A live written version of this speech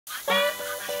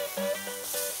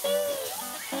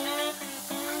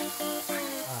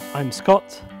I'm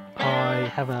Scott.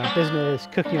 I have a business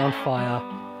cooking on fire,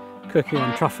 cooking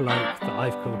on truffle oak that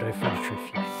I've called Au Feu De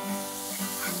Truffier.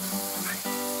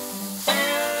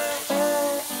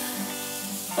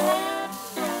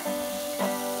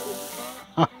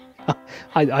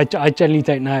 I generally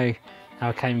don't know how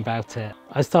I came about it.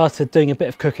 I started doing a bit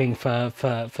of cooking for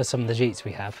some of the gîtes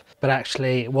we have, but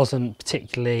actually it wasn't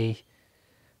particularly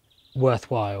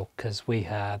worthwhile because we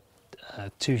had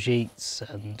 2 gîtes,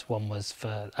 and one was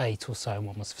for 8 or so and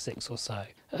one was for 6 or so.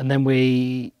 And then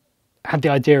we had the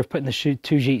idea of putting the 2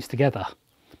 gîtes together,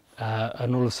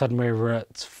 and all of a sudden we were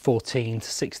at 14 to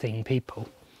 16 people.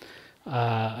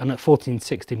 And at 14 to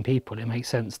 16 people it makes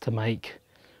sense to make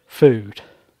food.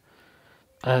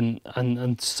 And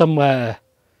somewhere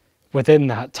within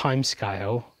that time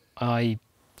scale I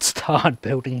started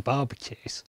building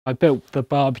barbecues. I built the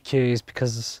barbecues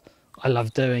because I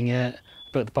love doing it.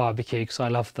 I built the barbecue because I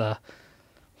love the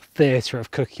theatre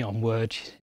of cooking on wood.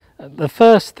 The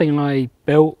first thing I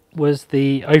built was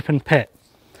the open pit,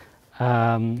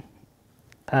 and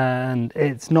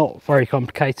it's not very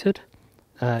complicated.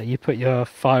 You put your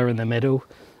fire in the middle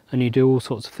and you do all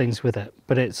sorts of things with it,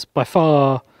 but it's by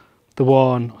far the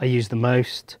one I use the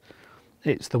most.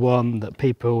 It's the one that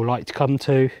people like to come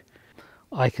to.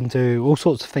 I can do all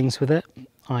sorts of things with it.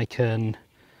 I can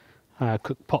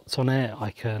cook pots on it, I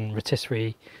can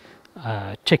rotisserie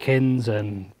chickens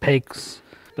and pigs,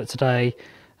 but today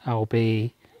I'll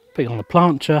be putting on the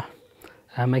plancha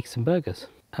and making some burgers.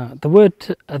 The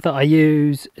wood that I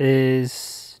use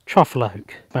is truffle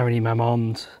oak.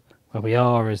 Marigny-Marmande, where we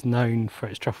are, is known for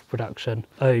its truffle production.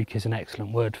 Oak is an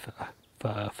excellent wood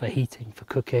for heating, for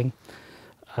cooking.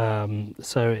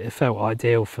 So it felt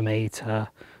ideal for me to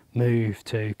move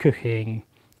to cooking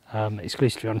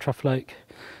exclusively on truffle oak,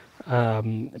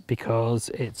 because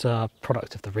it's a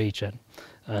product of the region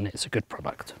and it's a good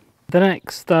product. The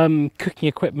next cooking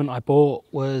equipment I bought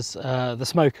was the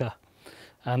smoker,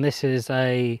 and this is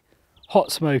a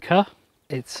hot smoker.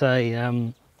 It's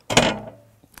a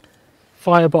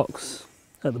firebox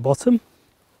at the bottom,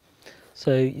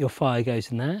 so your fire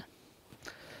goes in there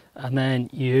and then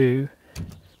you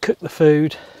cook the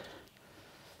food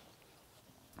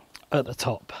at the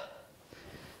top.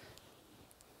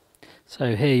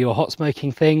 So here you're hot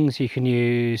smoking things. You can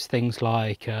use things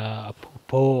like pulled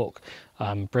pork,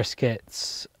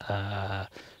 briskets,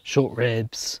 short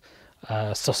ribs,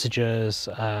 sausages.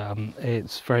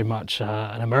 It's very much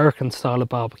an American style of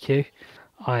barbecue.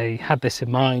 I had this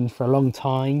in mind for a long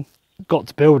time, got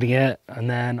to building it, and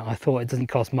then I thought it doesn't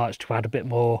cost much to add a bit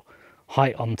more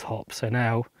height on top. So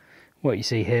now what you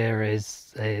see here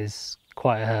is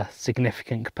quite a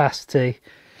significant capacity,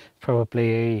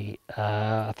 probably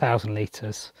 1,000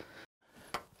 litres.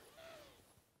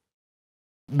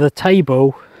 The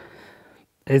table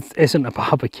isn't a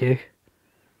barbecue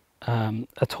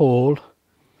at all,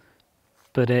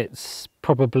 but it's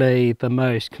probably the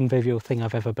most convivial thing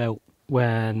I've ever built.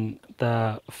 When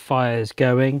the fire's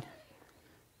going,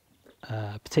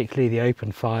 particularly the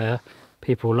open fire,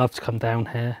 people love to come down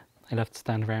here. They love to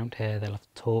stand around here, they love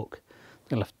to talk,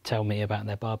 they love to tell me about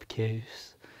their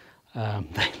barbecues.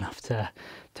 They love to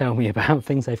tell me about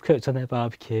things they've cooked on their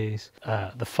barbecues.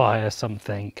 The fire is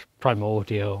something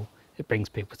primordial. It brings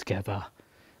people together.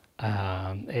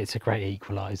 It's a great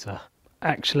equaliser.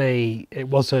 Actually, it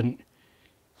wasn't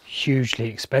hugely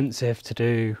expensive to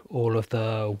do all of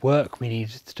the work we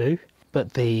needed to do,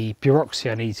 but the bureaucracy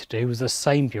I needed to do was the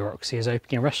same bureaucracy as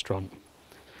opening a restaurant.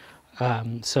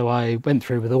 So I went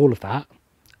through with all of that,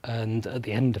 and at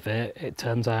the end of it, it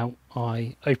turns out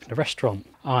I opened a restaurant.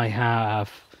 I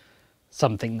have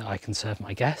something that I can serve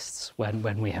my guests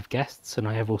when we have guests, and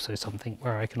I have also something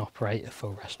where I can operate a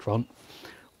full restaurant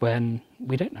when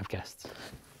we don't have guests.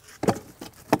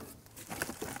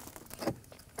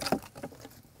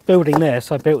 Building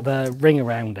this, I built the ring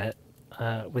around it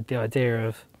with the idea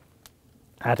of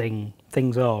adding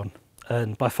things on,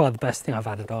 and by far the best thing I've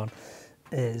added on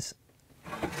is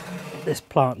this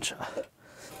plancha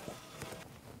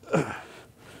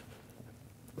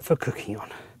for cooking on.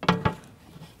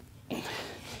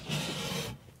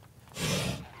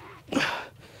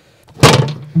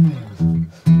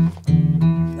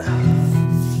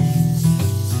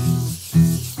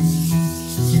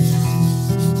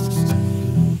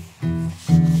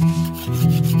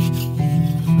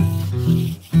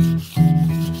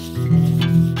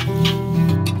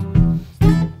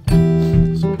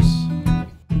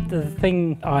 The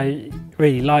thing I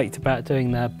really liked about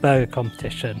doing the burger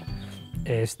competition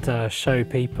is to show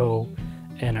people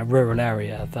in a rural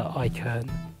area that I can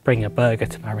bring a burger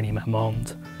to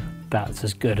Marigny-Marmande that's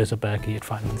as good as a burger you'd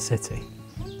find in the city.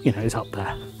 You know, it's up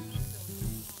there.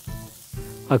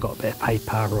 I've got a bit of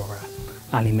paper or an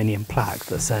aluminium plaque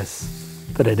that says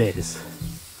that it is.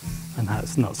 And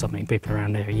that's not something people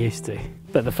around here are used to.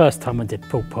 But the first time I did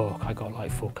pulled pork, I got like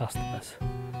 4 customers.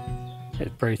 It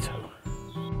was brutal.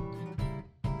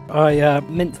 I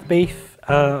mince the beef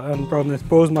and broil the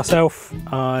balls myself.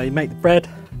 I make the bread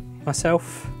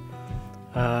myself.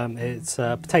 It's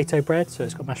potato bread, so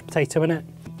it's got mashed potato in it.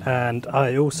 And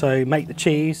I also make the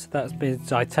cheese. That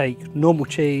means I take normal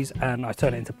cheese and I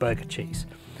turn it into burger cheese,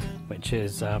 which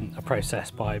is a process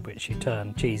by which you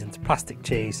turn cheese into plastic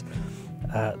cheese.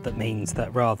 That means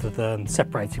that rather than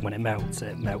separating when it melts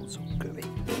all gooey.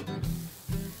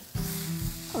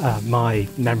 My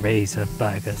memories of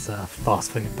burgers are fast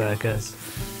food burgers.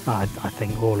 I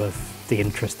think all of the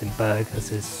interest in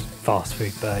burgers is fast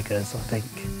food burgers. I think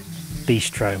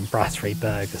bistro and brasserie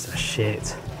burgers are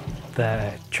shit.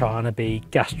 They're trying to be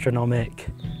gastronomic,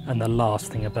 and the last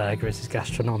thing a burger is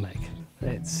gastronomic.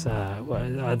 It's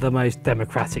the most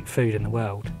democratic food in the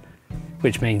world,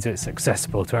 which means it's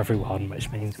accessible to everyone, which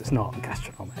means it's not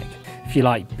gastronomic. If you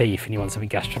like beef and you want something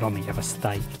gastronomic, you have a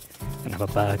steak and have a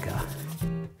burger.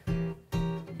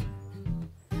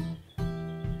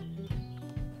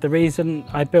 The reason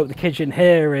I built the kitchen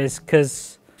here is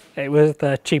because it was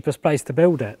the cheapest place to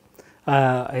build it.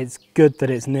 It's good that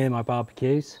it's near my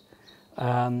barbecues,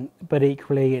 but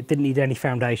equally it didn't need any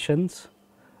foundations.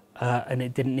 And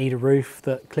it didn't need a roof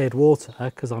that cleared water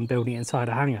because I'm building it inside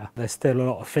a hangar. There's still a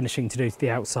lot of finishing to do to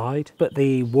the outside, but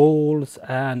the walls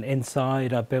and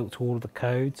inside are built to all of the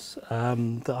codes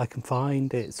that I can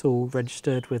find. It's all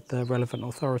registered with the relevant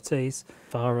authorities.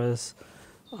 As far as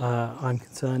I'm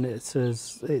concerned, it's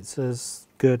as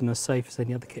good and as safe as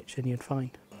any other kitchen you'd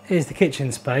find. Here's the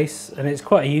kitchen space, and it's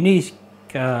quite a unique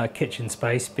kitchen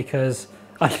space because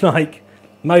unlike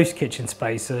most kitchen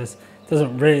spaces,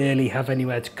 doesn't really have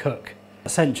anywhere to cook.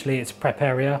 Essentially it's a prep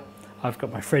area. I've got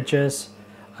my fridges,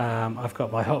 I've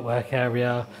got my hot work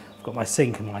area, I've got my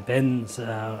sink and my bins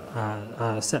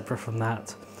separate from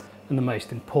that. And the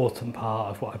most important part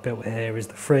of what I built here is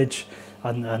the fridge,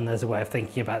 and there's a way of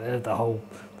thinking about it. The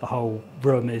whole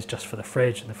room is just for the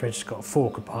fridge, and the fridge has got 4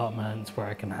 compartments where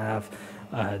I can have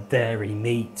dairy,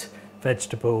 meat,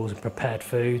 vegetables and prepared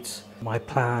foods. My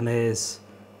plan is,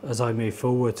 as I move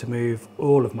forward, to move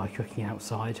all of my cooking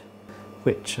outside,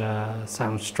 which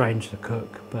sounds strange to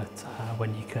cook, but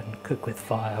when you can cook with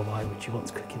fire, why would you want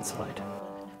to cook inside?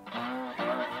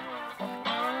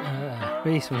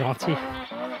 Oui, ils sont gentils.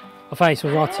 Enfin, ils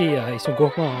sont gentils, ils sont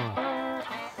gourmands.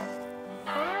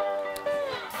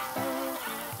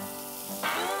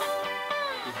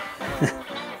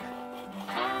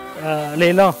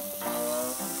 L'élan.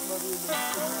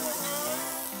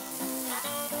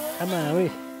 Ah ben oui.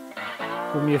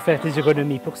 Vaut mieux faire des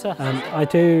économies pour ça. I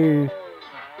do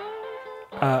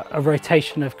a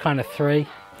rotation of kind of 3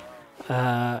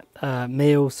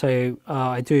 meals. So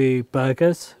I do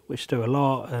burgers, which do a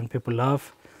lot and people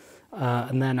love,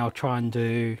 and then I'll try and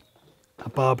do a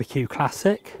barbecue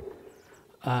classic,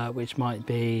 which might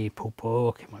be pulled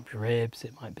pork, it might be ribs,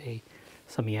 it might be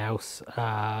something else,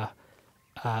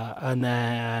 and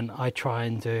then I try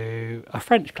and do a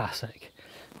French classic,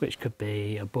 which could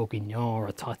be a bourguignon or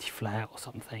a tartiflette or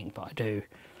something, but I do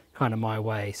kind of my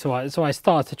way. So I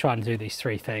started to try and do these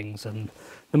 3 things, and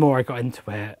the more I got into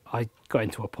it, I got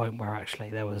into a point where actually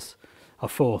there was a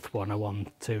 4th one I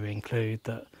wanted to include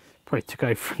that probably took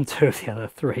over from 2 of the other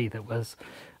 3 that was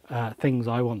things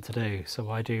I want to do. So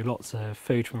I do lots of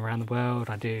food from around the world.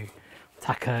 I do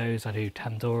tacos, I do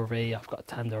tandoori, I've got a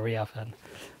tandoori oven.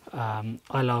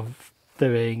 I love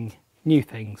doing new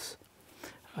things.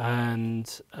 And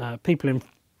people in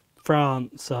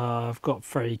France have got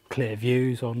very clear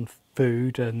views on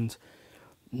food, and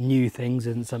new things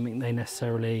isn't something they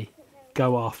necessarily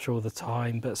go after all the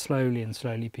time, but slowly and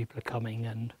slowly people are coming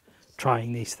and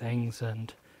trying these things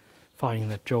and finding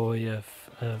the joy of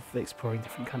exploring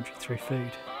different countries through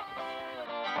food.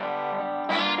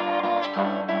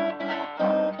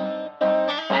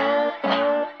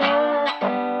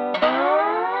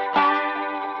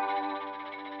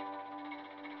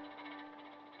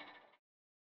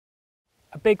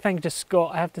 A big thank you to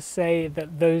Scott. I have to say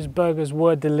that those burgers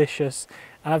were delicious,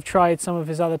 and I've tried some of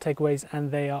his other takeaways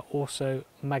and they are also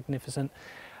magnificent.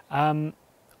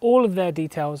 All of their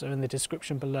details are in the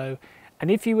description below,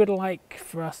 and if you would like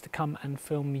for us to come and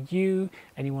film you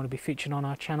and you want to be featured on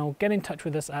our channel, get in touch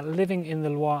with us at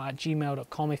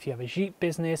livingintheloire@gmail.com. if you have a Jeep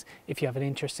business, if you have an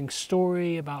interesting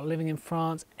story about living in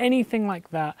France, anything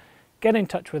like that, get in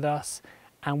touch with us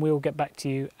and we'll get back to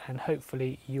you, and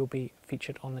hopefully you'll be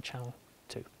featured on the channel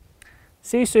too.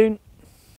 See you soon.